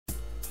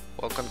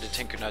Welcome to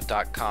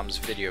Tinkernut.com's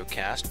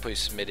videocast. Please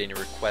submit any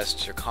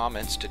requests or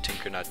comments to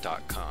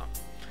Tinkernut.com.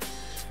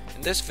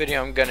 In this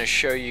video I'm going to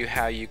show you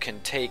how you can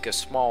take a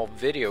small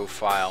video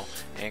file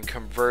and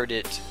convert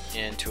it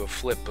into a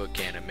flipbook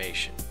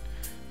animation.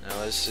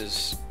 Now this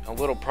is a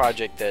little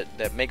project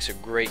that makes a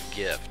great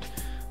gift.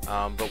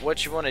 But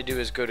what you want to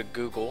do is go to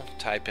Google,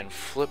 type in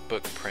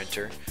Flipbook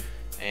printer,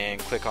 and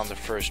click on the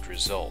first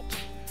result.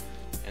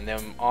 And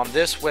then on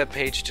this web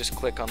page, just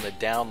click on the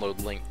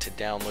download link to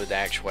download the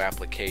actual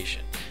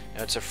application.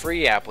 Now it's a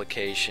free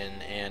application,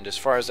 and as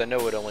far as I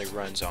know it only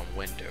runs on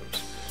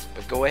Windows.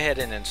 But go ahead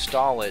and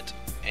install it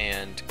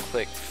and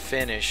click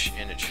finish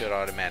and it should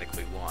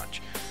automatically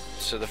launch.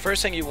 So the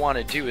first thing you want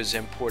to do is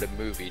import a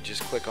movie.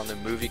 Just click on the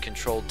movie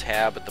control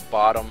tab at the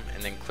bottom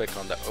and then click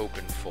on the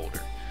open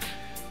folder.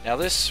 Now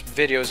this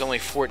video is only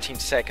 14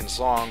 seconds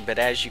long, but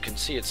as you can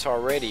see it's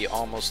already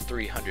almost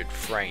 300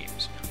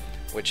 frames,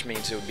 which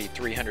means it would be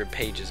 300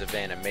 pages of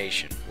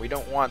animation. We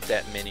don't want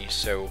that many,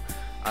 so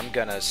I'm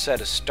gonna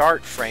set a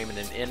start frame and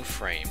an end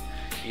frame,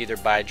 either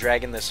by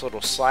dragging this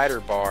little slider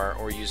bar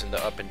or using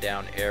the up and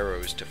down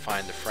arrows to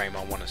find the frame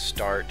I want to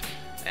start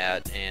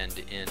at and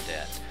end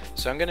at.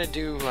 So I'm gonna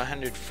do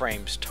 100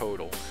 frames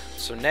total.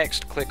 So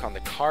next click on the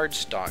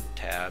cardstock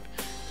tab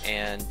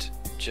and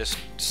just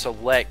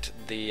select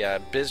the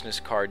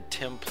business card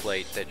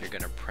template that you're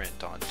going to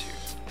print onto.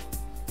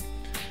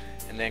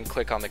 And then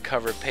click on the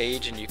cover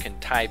page and you can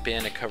type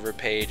in a cover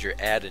page or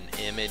add an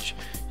image.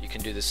 You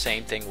can do the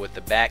same thing with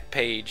the back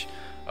page.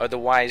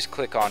 Otherwise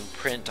click on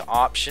print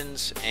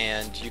options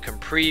and you can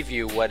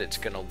preview what it's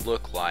going to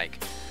look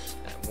like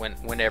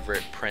whenever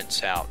it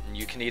prints out. And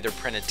you can either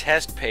print a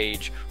test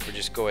page or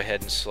just go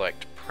ahead and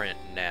select print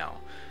now.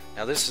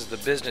 Now this is the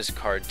business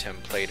card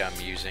template I'm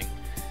using,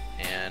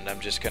 and I'm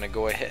just going to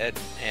go ahead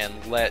and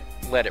let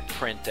it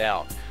print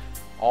out.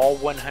 All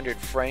 100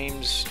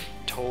 frames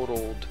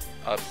totaled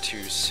up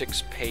to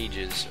 6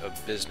 pages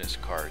of business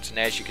cards, and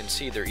as you can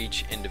see they're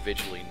each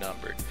individually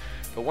numbered.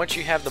 But once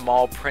you have them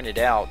all printed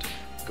out,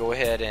 go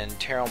ahead and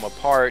tear them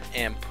apart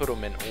and put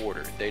them in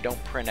order. They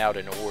don't print out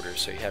in order,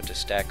 so you have to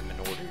stack them in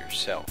order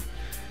yourself.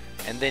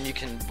 And then you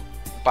can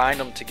bind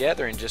them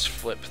together and just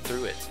flip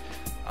through it.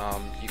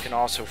 You can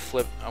also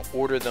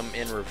order them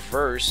in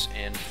reverse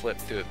and flip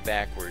through it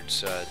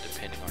backwards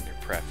depending on your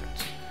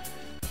preference.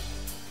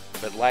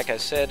 But like I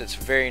said, it's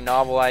a very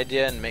novel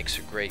idea and makes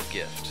a great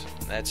gift.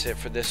 That's it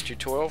for this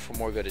tutorial. For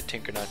more, go to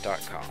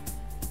Tinkernut.com.